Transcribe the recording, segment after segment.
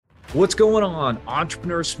What's going on,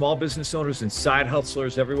 entrepreneurs, small business owners, and side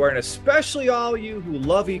hustlers everywhere, and especially all you who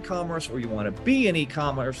love e-commerce or you want to be in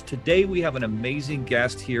e-commerce? Today, we have an amazing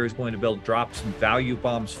guest here who's going to be able to drop some value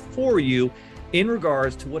bombs for you in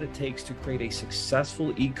regards to what it takes to create a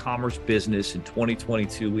successful e-commerce business in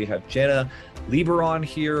 2022. We have Jenna Lieber on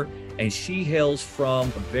here, and she hails from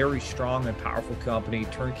a very strong and powerful company,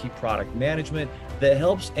 Turnkey Product Management, that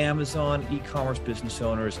helps Amazon e-commerce business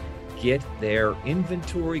owners get their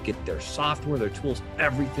inventory, get their software, their tools,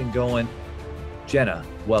 everything going. Jenna,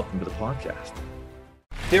 welcome to the podcast.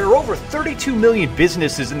 There are over 32 million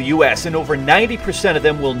businesses in the US, and over 90% of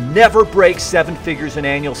them will never break 7 figures in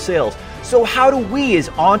annual sales. So how do we as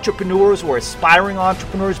entrepreneurs or aspiring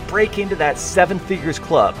entrepreneurs break into that 7 figures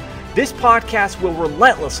club? This podcast will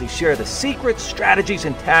relentlessly share the secrets, strategies,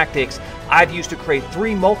 and tactics I've used to create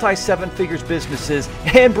 3 multi-7 figures businesses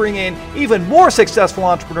and bring in even more successful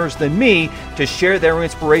entrepreneurs than me to share their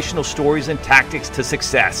inspirational stories and tactics to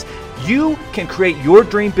success. You can create your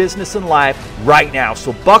dream business and life right now.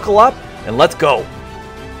 So buckle up and let's go.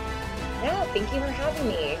 Yeah, thank you for having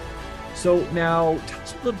me. So now tell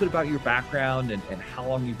us a little bit about your background and how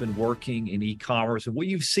long you've been working in e-commerce and what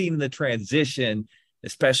you've seen in the transition,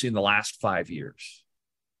 especially in the last 5 years.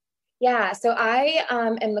 Yeah, so I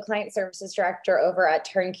am the client services director over at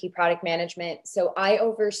Turnkey Product Management. So I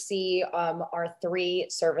oversee our 3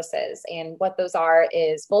 services, and what those are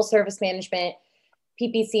is full service management,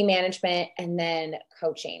 PPC management, and then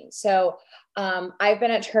coaching. So I've been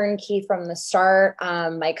at Turnkey from the start.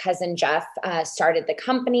 My cousin Jeff started the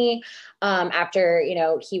company after,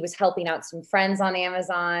 he was helping out some friends on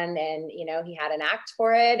Amazon, and, he had an knack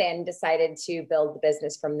for it and decided to build the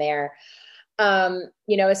business from there.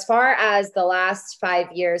 As far as the last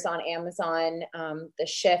 5 years on Amazon, the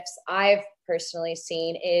shifts I've personally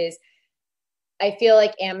seen is I feel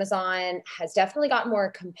like Amazon has definitely got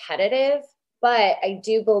more competitive, but I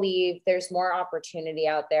do believe there's more opportunity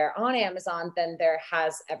out there on Amazon than there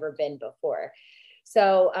has ever been before.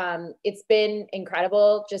 So it's been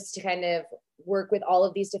incredible just to kind of work with all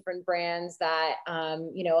of these different brands that,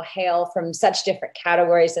 hail from such different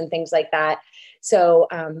categories and things like that. So,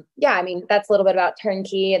 that's a little bit about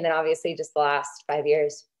Turnkey, and then obviously just the last 5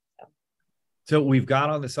 years. So we've got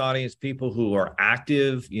on this audience people who are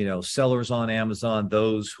active, sellers on Amazon,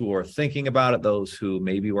 those who are thinking about it, those who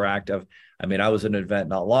maybe were active. I mean, I was at an event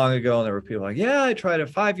not long ago, and there were people like, yeah, I tried it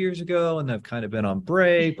 5 years ago, and I've kind of been on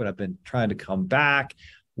break, but I've been trying to come back.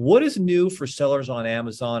 What is new for sellers on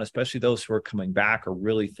Amazon, especially those who are coming back or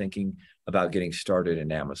really thinking about getting started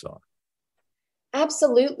in Amazon?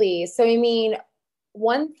 Absolutely. So,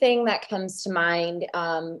 one thing that comes to mind,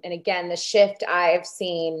 and again, the shift I've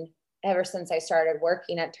seen ever since I started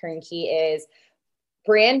working at Turnkey is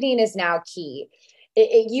branding is now key.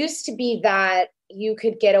 It used to be that you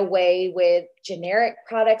could get away with generic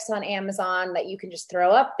products on Amazon that you can just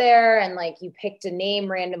throw up there, and like you picked a name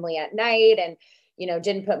randomly at night and,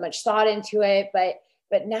 didn't put much thought into it.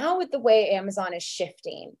 But now with the way Amazon is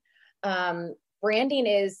shifting, branding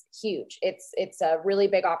is huge. It's a really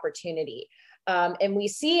big opportunity. And we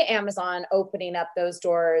see Amazon opening up those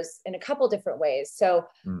doors in a couple different ways. So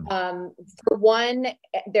for one,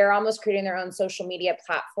 they're almost creating their own social media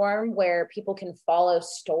platform where people can follow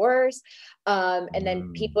stores. And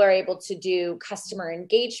then people are able to do customer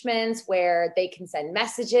engagements where they can send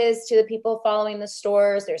messages to the people following the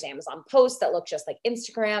stores. There's Amazon posts that look just like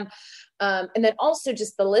Instagram. And then also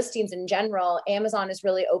just the listings in general, Amazon is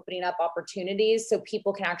really opening up opportunities so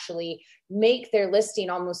people can actually make their listing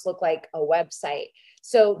almost look like a website.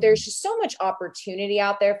 So there's just so much opportunity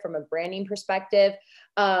out there from a branding perspective.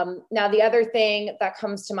 Now, the other thing that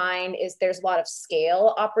comes to mind is there's a lot of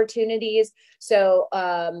scale opportunities. So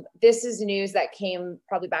this is news that came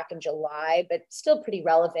probably back in July, but still pretty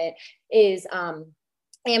relevant, is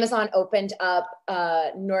Amazon opened up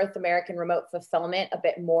North American remote fulfillment a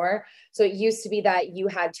bit more. So it used to be that you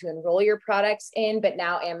had to enroll your products in, but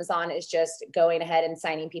now Amazon is just going ahead and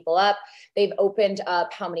signing people up. They've opened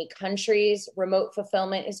up how many countries remote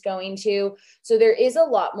fulfillment is going to. So there is a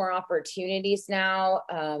lot more opportunities now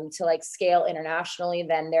to like scale internationally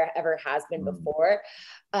than there ever has been before.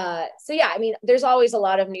 There's always a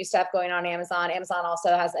lot of new stuff going on Amazon. Amazon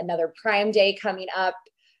also has another Prime Day coming up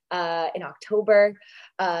in October.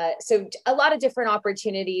 So a lot of different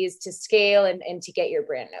opportunities to scale and to get your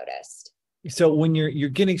brand noticed. So when you're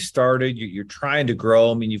getting started, you're trying to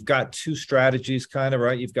grow. I mean, you've got 2 strategies kind of,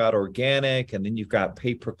 right? You've got organic and then you've got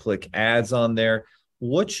pay-per-click ads on there.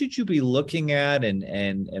 What should you be looking at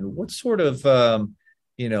and what sort of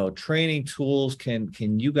training tools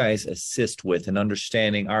can you guys assist with in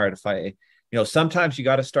understanding, all right, sometimes you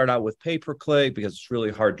got to start out with pay-per-click because it's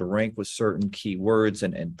really hard to rank with certain keywords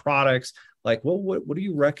and products. Like, what do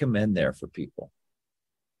you recommend there for people?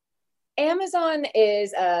 Amazon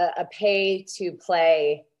is a pay to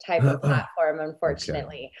play type of platform,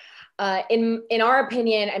 unfortunately. Okay. In our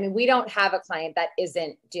opinion, I mean, we don't have a client that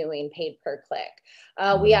isn't doing paid per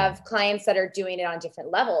click. We have clients that are doing it on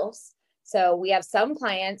different levels. So we have some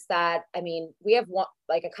clients that, I mean, we have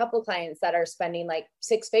like a couple clients that are spending like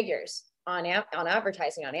 6 figures on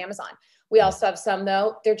advertising on Amazon. We also have some,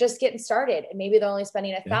 though, they're just getting started and maybe they're only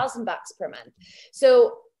spending $1,000 per month.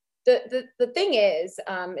 So the thing is,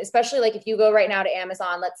 especially like if you go right now to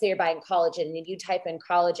Amazon, let's say you're buying collagen and you type in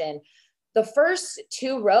collagen, the first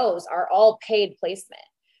 2 rows are all paid placement.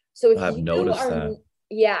 So if I've noticed that.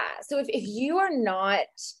 Yeah. So if you are not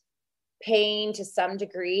paying to some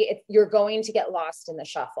degree, you're going to get lost in the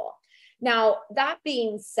shuffle. Now, that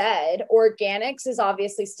being said, organics is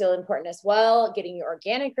obviously still important as well, getting your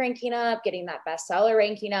organic ranking up, getting that bestseller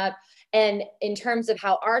ranking up. And in terms of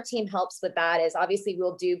how our team helps with that is obviously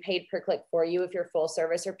we'll do paid per click for you if you're full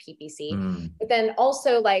service or PPC. But then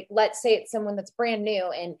also, like, let's say it's someone that's brand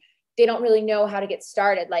new and they don't really know how to get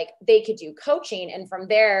started. Like, they could do coaching. And from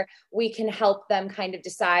there, we can help them kind of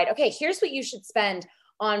decide, okay, here's what you should spend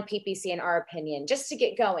on PPC in our opinion, just to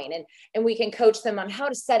get going. And we can coach them on how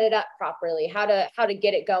to set it up properly, how to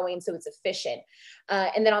get it going so it's efficient.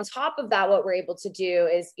 And then on top of that, what we're able to do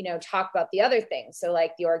is, talk about the other things. So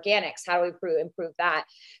like the organics, how do we improve that?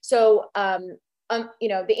 So,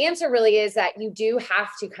 the answer really is that you do have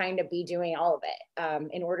to kind of be doing all of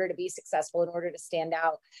it in order to be successful, in order to stand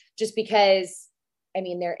out, just because, I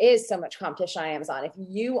mean, there is so much competition on Amazon. If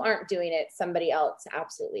you aren't doing it, somebody else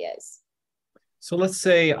absolutely is. So let's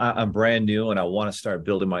say I'm brand new and I want to start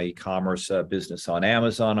building my e-commerce business on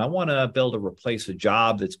Amazon. I want to replace a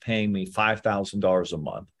job that's paying me $5,000 a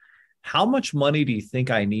month. How much money do you think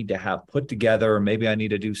I need to have put together? Maybe I need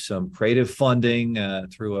to do some creative funding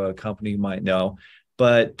through a company you might know.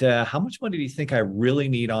 But how much money do you think I really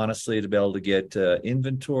need, honestly, to be able to get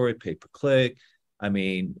inventory, pay-per-click? I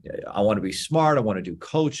mean, I want to be smart. I want to do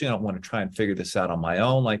coaching. I want to try and figure this out on my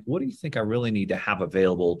own. Like, what do you think I really need to have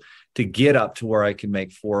available to get up to where I can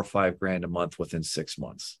make $4,000 or $5,000 a month within 6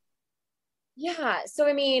 months? Yeah. So,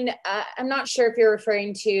 I mean, I'm not sure if you're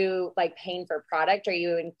referring to like paying for product. Are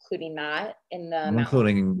you including that in the amount?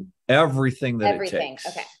 Including everything that it takes.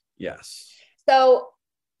 Okay. Yes. So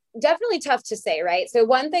definitely tough to say, right? So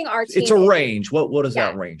one thing our team— It's a range. What does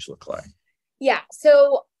that range look like? Yeah.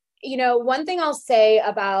 So, one thing I'll say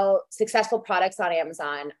about successful products on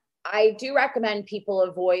Amazon, I do recommend people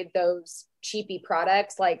avoid those cheapy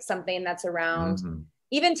products, like something that's around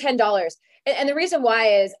even $10. And the reason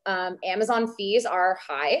why is Amazon fees are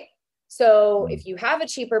high. So if you have a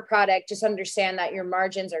cheaper product, just understand that your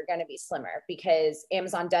margins are going to be slimmer because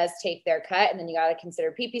Amazon does take their cut. And then you got to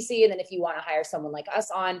consider PPC. And then if you want to hire someone like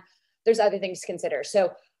us on, there's other things to consider.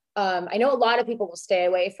 So I know a lot of people will stay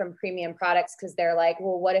away from premium products because they're like,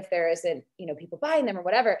 well, what if there isn't, people buying them or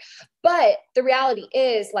whatever? But the reality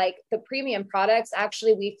is, like, the premium products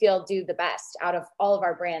actually we feel do the best out of all of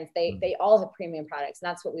our brands. They all have premium products, and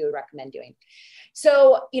that's what we would recommend doing.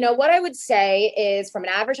 So, what I would say is, from an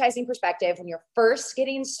advertising perspective, when you're first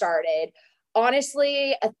getting started,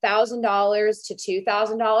 honestly, $1,000 to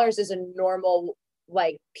 $2,000 is a normal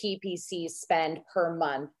like PPC spend per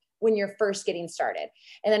month when you're first getting started.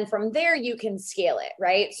 And then from there, you can scale it,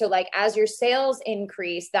 right? So like as your sales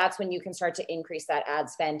increase, that's when you can start to increase that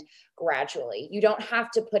ad spend gradually. You don't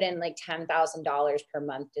have to put in like $10,000 per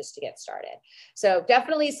month just to get started. So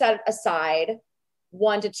definitely set aside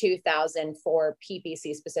 $1,000 to $2,000 for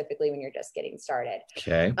PPC specifically when you're just getting started.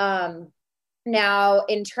 Okay. Now,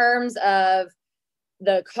 in terms of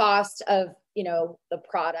the cost of the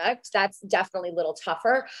product, that's definitely a little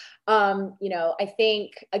tougher. I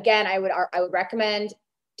think, again, I would recommend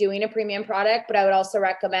doing a premium product, but I would also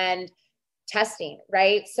recommend testing,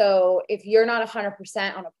 right? So if you're not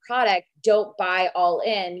 100% on a product, don't buy all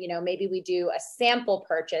in. Maybe we do a sample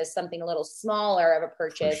purchase, something a little smaller of a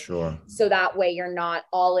purchase. For sure. So that way you're not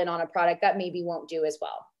all in on a product that maybe won't do as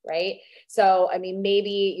well, right? So, I mean,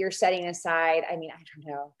 maybe you're setting aside, I don't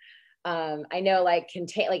know. I know like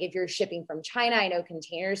if you're shipping from China, I know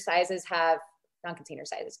container prices have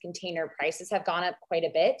gone up quite a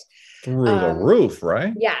bit. Through the roof,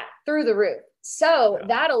 right? Yeah, through the roof. So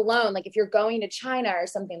that alone, like if you're going to China or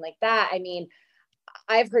something like that, I mean,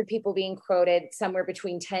 I've heard people being quoted somewhere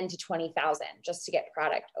between 10 to 20,000 just to get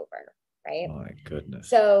product over. Right. My goodness.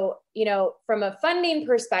 So, from a funding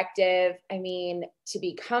perspective, I mean, to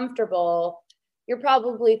be comfortable, you're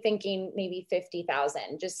probably thinking maybe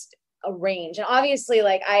 50,000, just a range. And obviously,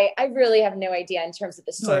 like I really have no idea in terms of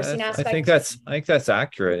the sourcing aspect. I think that's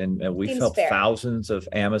accurate. And we've helped fair. thousands of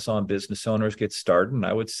Amazon business owners get started. And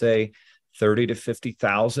I would say 30 to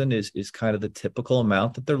 50,000 is kind of the typical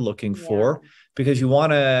amount that they're looking for, because you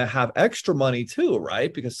want to have extra money too,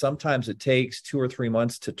 right? Because sometimes it takes 2 or 3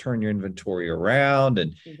 months to turn your inventory around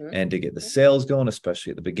and to get the sales going,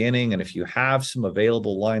 especially at the beginning. And if you have some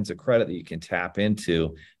available lines of credit that you can tap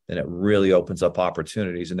into, then it really opens up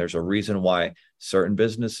opportunities. And there's a reason why certain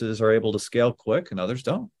businesses are able to scale quick and others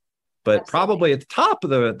don't. But probably at the top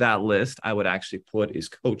of that list, I would actually put is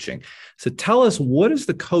coaching. So tell us, what does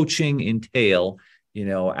the coaching entail,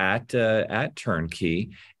 at Turnkey,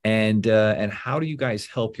 and how do you guys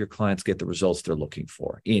help your clients get the results they're looking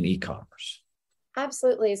for in e-commerce?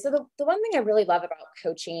 Absolutely. So the one thing I really love about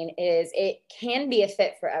coaching is it can be a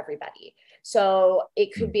fit for everybody. So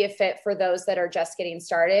it could be a fit for those that are just getting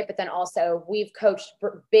started, but then also we've coached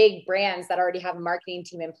big brands that already have a marketing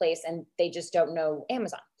team in place and they just don't know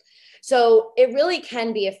Amazon. So it really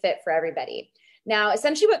can be a fit for everybody. Now,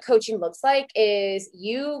 essentially what coaching looks like is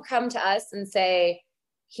you come to us and say,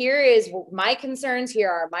 here is my concerns, here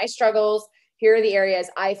are my struggles, here are the areas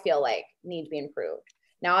I feel like need to be improved.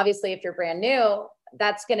 Now, obviously, if you're brand new,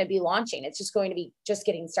 that's going to be launching. It's just going to be just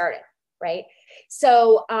getting started, right?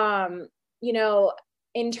 So,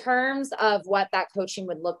 in terms of what that coaching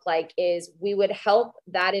would look like is we would help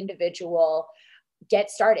that individual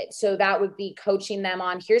get started. So that would be coaching them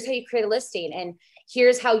on here's how you create a listing and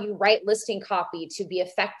here's how you write listing copy to be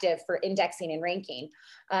effective for indexing and ranking.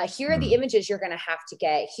 Here are the images you're going to have to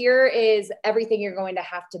get. Here is everything you're going to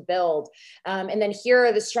have to build. And then here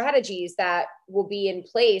are the strategies that will be in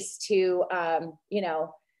place to,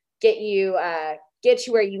 get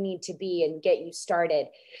you where you need to be and get you started.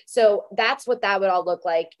 So that's what that would all look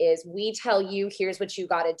like is we tell you, here's what you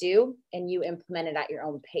got to do, and you implement it at your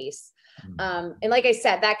own pace. And like I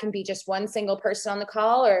said, that can be just one single person on the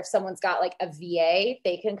call, or if someone's got like a VA,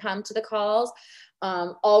 they can come to the calls.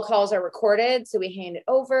 All calls are recorded, so we hand it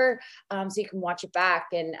over so you can watch it back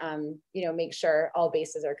and, make sure all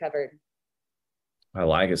bases are covered. I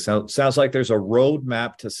like it. Sounds like there's a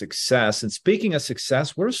roadmap to success. And speaking of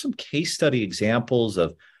success, what are some case study examples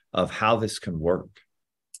of how this can work?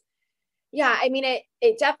 Yeah, I mean,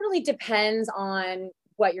 it definitely depends on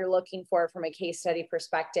what you're looking for from a case study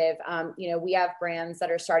perspective. We have brands that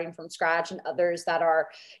are starting from scratch and others that are,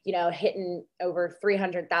 hitting over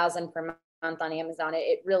 300,000 per month on Amazon.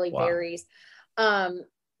 It really varies.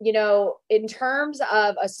 In terms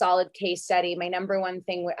of a solid case study, my number one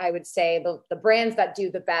thing I would say the brands that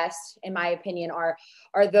do the best, in my opinion, are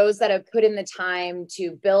those that have put in the time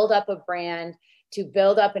to build up a brand, to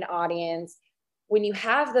build up an audience. When you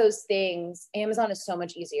have those things, Amazon is so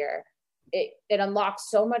much easier. It unlocks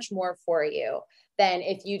so much more for you than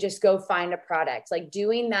if you just go find a product. Like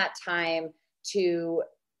doing that time to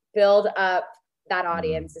build up that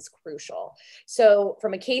audience is crucial. So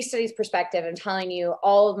from a case studies perspective, I'm telling you,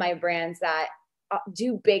 all of my brands that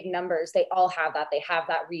do big numbers, they all have that. They have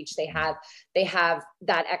that reach. They have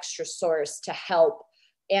that extra source to help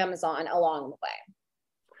Amazon along the way.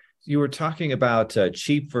 You were talking about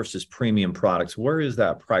cheap versus premium products. Where is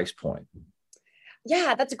that price point?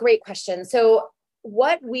 Yeah, that's a great question. So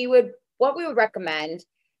what we would recommend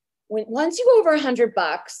once you go over $100,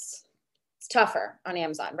 it's tougher on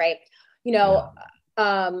Amazon, right?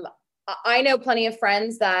 I know plenty of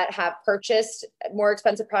friends that have purchased more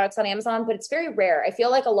expensive products on Amazon, but it's very rare. I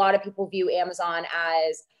feel like a lot of people view Amazon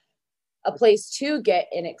as a place to get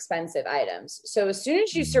inexpensive items. So as soon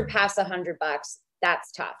as you surpass $100,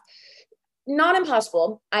 that's tough. Not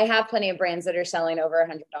impossible. I have plenty of brands that are selling over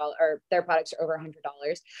 $100 or their products are over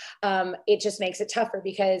 $100. It just makes it tougher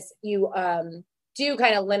because you do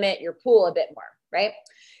kind of limit your pool a bit more, right?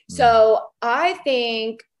 So I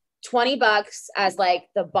think $20 as like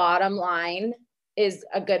the bottom line is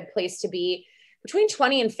a good place to be. Between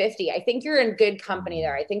 20 and 50, I think you're in good company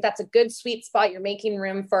there. I think that's a good sweet spot. You're making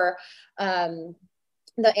room for the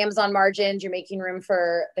Amazon margins. You're making room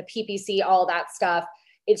for the PPC, all that stuff.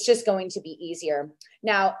 It's just going to be easier.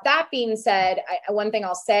 Now, that being said, one thing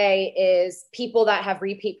I'll say is people that have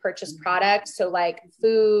repeat purchase products, so like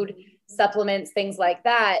food, supplements, things like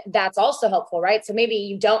that, that's also helpful, right? So maybe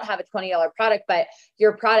you don't have a $20 product, but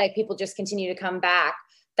your product, people just continue to come back.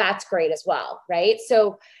 That's great as well, right?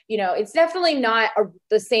 So, it's definitely not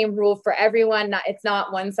the same rule for everyone. It's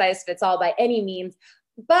not one size fits all by any means,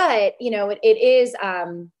 but,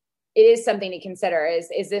 it is something to consider is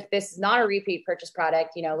if this is not a repeat purchase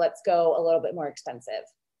product, let's go a little bit more expensive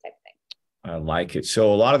type of thing. I like it.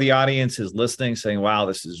 So a lot of the audience is listening, saying, wow,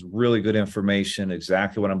 this is really good information,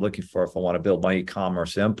 exactly what I'm looking for if I want to build my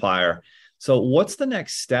e-commerce empire. So what's the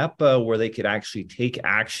next step where they could actually take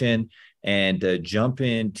action and jump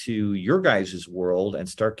into your guys' world and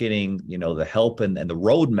start getting, the help and the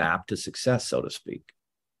roadmap to success, so to speak?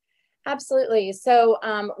 Absolutely. So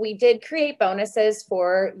we did create bonuses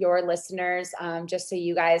for your listeners, just so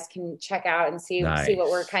you guys can check out and see what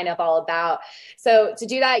we're kind of all about. So to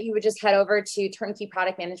do that, you would just head over to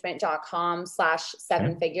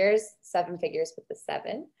turnkeyproductmanagement.com/7 figures, 7 figures with the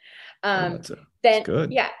 7. That's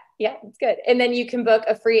good. Yeah, it's good. And then you can book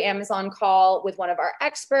a free Amazon call with one of our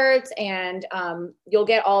experts, and you'll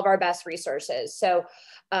get all of our best resources. So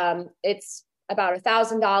it's about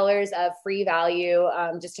 $1,000 of free value,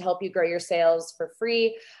 just to help you grow your sales for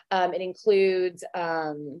free. It includes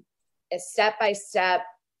a step-by-step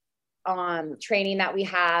training that we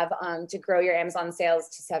have to grow your Amazon sales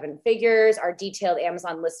to 7 figures, our detailed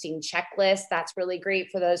Amazon listing checklist. That's really great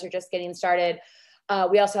for those who are just getting started.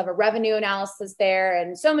 We also have a revenue analysis there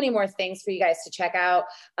and so many more things for you guys to check out.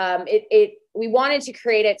 We wanted to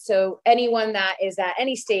create it so anyone that is at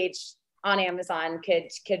any stage on Amazon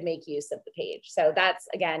could make use of the page. So that's,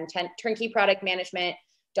 again,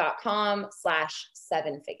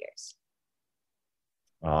 turnkeyproductmanagement.com/7 figures.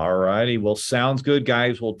 All righty. Well, sounds good,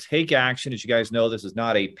 guys. We'll take action. As you guys know, this is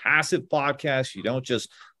not a passive podcast. You don't just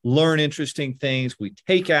learn interesting things. We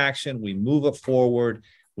take action. We move it forward.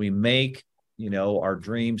 We make, our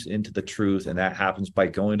dreams into the truth. And that happens by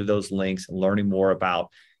going to those links and learning more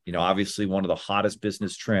about, obviously one of the hottest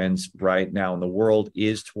business trends right now in the world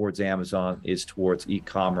is towards Amazon, is towards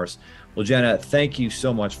e-commerce. Well, Jenna, thank you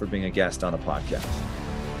so much for being a guest on the podcast.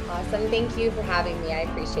 Awesome. Thank you for having me. I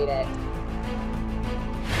appreciate it.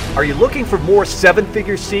 Are you looking for more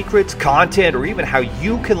 7-figure secrets, content, or even how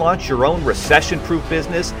you can launch your own recession-proof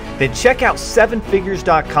business? Then check out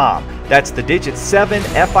 7figures.com. That's the digit 7,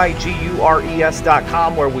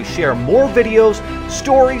 FIGURES.com, where we share more videos,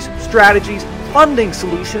 stories, strategies, funding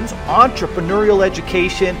solutions, entrepreneurial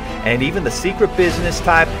education, and even the secret business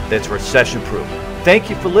type that's recession-proof. Thank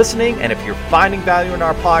you for listening, and if you're finding value in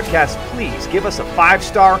our podcast, please give us a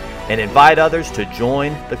 5-star and invite others to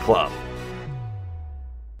join the club.